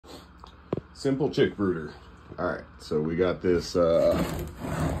Simple chick brooder. All right, so we got this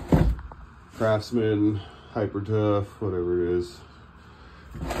Craftsman Hyper Tough, whatever it is.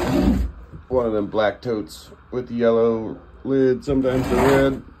 One of them black totes with the yellow lid, sometimes the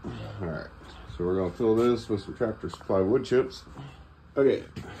red. All right, so we're gonna fill this with some Tractor Supply wood chips. Okay,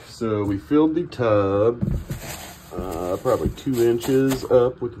 so we filled the tub probably 2 inches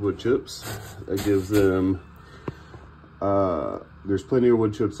up with wood chips. That gives them, there's plenty of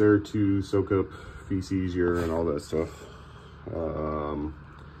wood chips there to soak up feces, urine, all that stuff.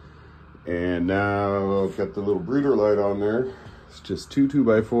 And now I've got the little brooder light on there. It's just 2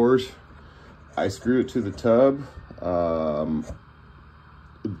 2x4s. I screw it to the tub.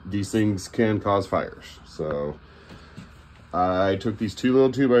 These things can cause fires. So I took these 2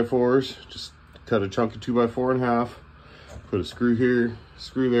 little 2x4s, just cut a chunk of 2x4 in half, put a screw here,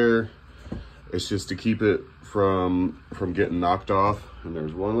 screw there. It's just to keep it from getting knocked off. And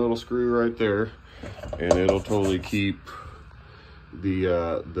there's one little screw right there, and it'll totally keep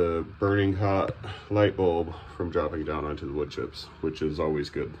the burning hot light bulb from dropping down onto the wood chips, which is always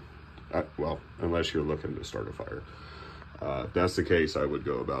good. Well, unless you're looking to start a fire. If that's the case, I would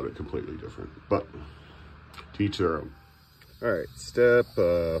go about it completely different, but to each their own. All right, step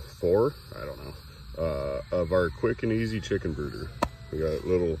 4, I don't know, of our quick and easy chicken brooder. We got a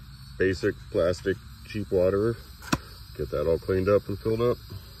little basic plastic cheap water. Get that all cleaned up and filled up.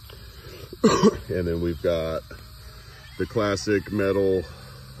 And then we've got the classic metal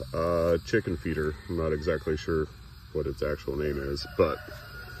chicken feeder. I'm not exactly sure what its actual name is, but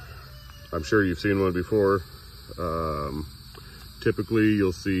I'm sure you've seen one before. Typically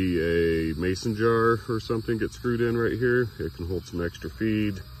you'll see a mason jar or something get screwed in right here. It can hold some extra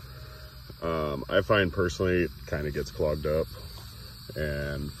feed. I find personally it kind of gets clogged up,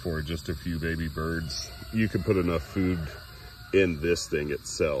 and for just a few baby birds, you can put enough food in this thing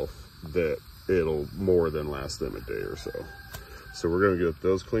itself that it'll more than last them a day or so. So we're gonna get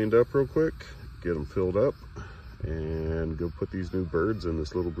those cleaned up real quick, get them filled up, and go put these new birds in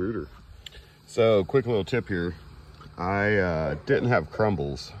this little brooder. So quick little tip here. I didn't have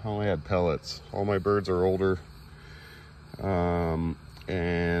crumbles, I only had pellets. All my birds are older,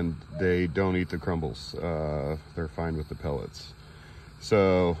 and they don't eat the crumbles. They're fine with the pellets.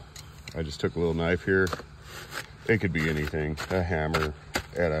 So I just took a little knife here. It could be anything, a hammer,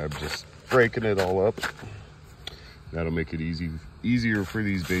 and I'm just breaking it all up. That'll make it easier for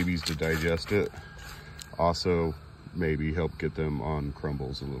these babies to digest it. Also, maybe help get them on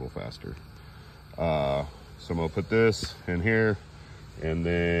crumbles a little faster. So I'm gonna put this in here, and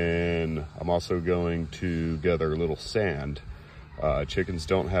then I'm also going to gather a little sand. Chickens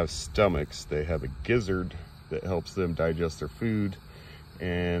don't have stomachs, they have a gizzard that helps them digest their food,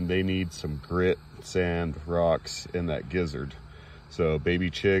 and they need some grit, sand, rocks in that gizzard. So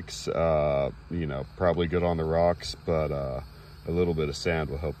baby chicks, you know, probably good on the rocks, but a little bit of sand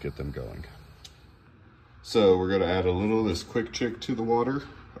will help get them going. So we're gonna add a little of this quick chick to the water.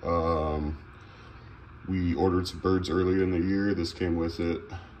 We ordered some birds earlier in the year. This came with it.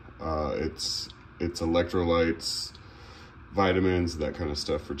 It's electrolytes, vitamins, that kind of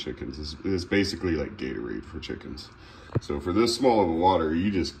stuff for chickens. It's basically like Gatorade for chickens. So for this small of a water, you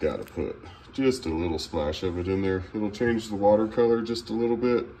just gotta put just a little splash of it in there. It'll change the water color just a little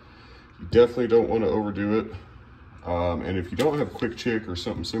bit. You definitely don't want to overdo it. And if you don't have quick chick or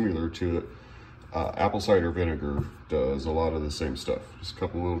something similar to it, apple cider vinegar does a lot of the same stuff. Just a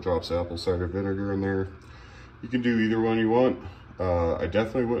couple little drops of apple cider vinegar in there. You can do either one you want. I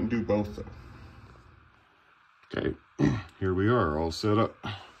definitely wouldn't do both though. Okay, here we are all set up.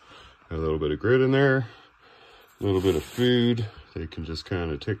 Got a little bit of grit in there, a little bit of food. They can just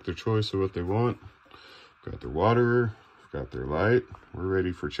kind of take their choice of what they want. Got their water, got their light. We're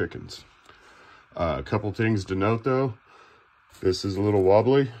ready for chickens. A couple things to note though. This is a little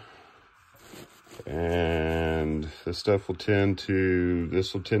wobbly, and this stuff will tend to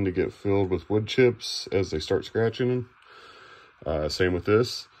get filled with wood chips as they start scratching them. Same with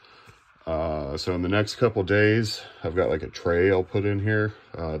this. So in the next couple days, I've got like a tray I'll put in here.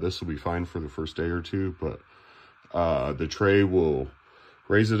 This will be fine for the first day or two, but the tray will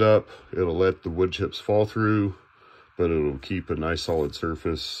raise it up. It'll let the wood chips fall through, but it'll keep a nice solid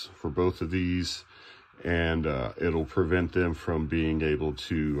surface for both of these, and it'll prevent them from being able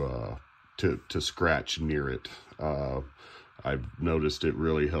to scratch near it. I've noticed it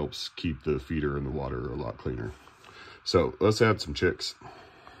really helps keep the feeder and the water a lot cleaner. So let's add some chicks.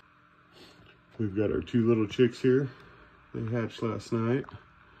 We've got our 2 little chicks here. They hatched last night.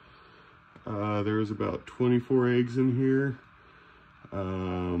 There's about 24 eggs in here.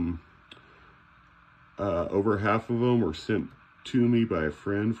 Over half of them were sent to me by a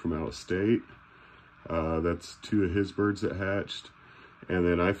friend from out of state. That's 2 of his birds that hatched. And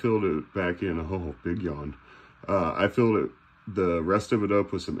then I filled it back in, oh, big yawn. I filled the rest of it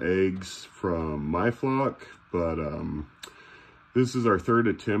up with some eggs from my flock, but this is our 3rd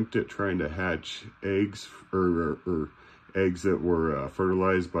attempt at trying to hatch eggs, or eggs that were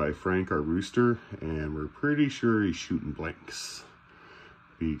fertilized by Frank, our rooster, and we're pretty sure he's shooting blanks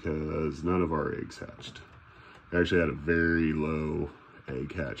because none of our eggs hatched. I actually had a very low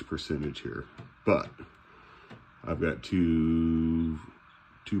egg hatch percentage here, but I've got two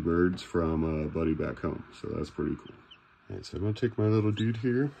birds from a buddy back home, so that's pretty cool. All right, so I'm gonna take my little dude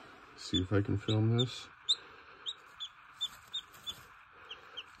here, see if I can film this.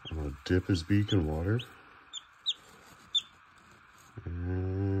 I'm gonna dip his beak in water.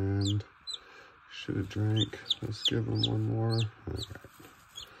 And should have drank. Let's give him one more. All right.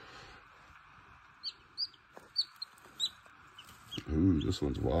 Ooh, this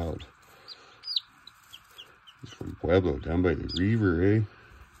one's wild. He's from Pueblo, down by the river, eh?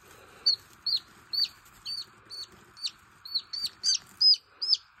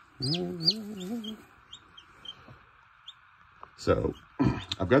 So,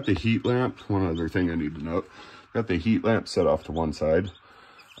 I've got the heat lamp. One other thing I need to note. Got the heat lamp set off to one side.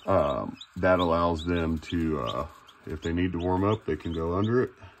 That allows them to, if they need to warm up, they can go under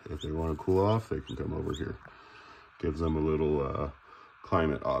it. If they want to cool off, they can come over here. Gives them a little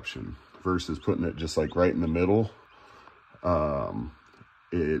climate option versus putting it just like right in the middle.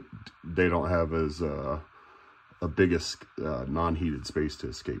 They don't have as a biggest non-heated space to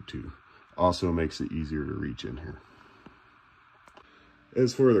escape to. Also makes it easier to reach in here.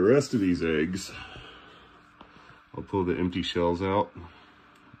 As for the rest of these eggs, I'll pull the empty shells out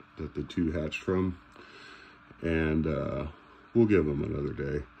that the 2 hatched from, and we'll give them another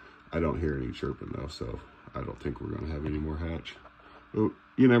day. I don't hear any chirping though, so I don't think we're gonna have any more hatch. Oh,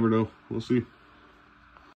 you never know, we'll see.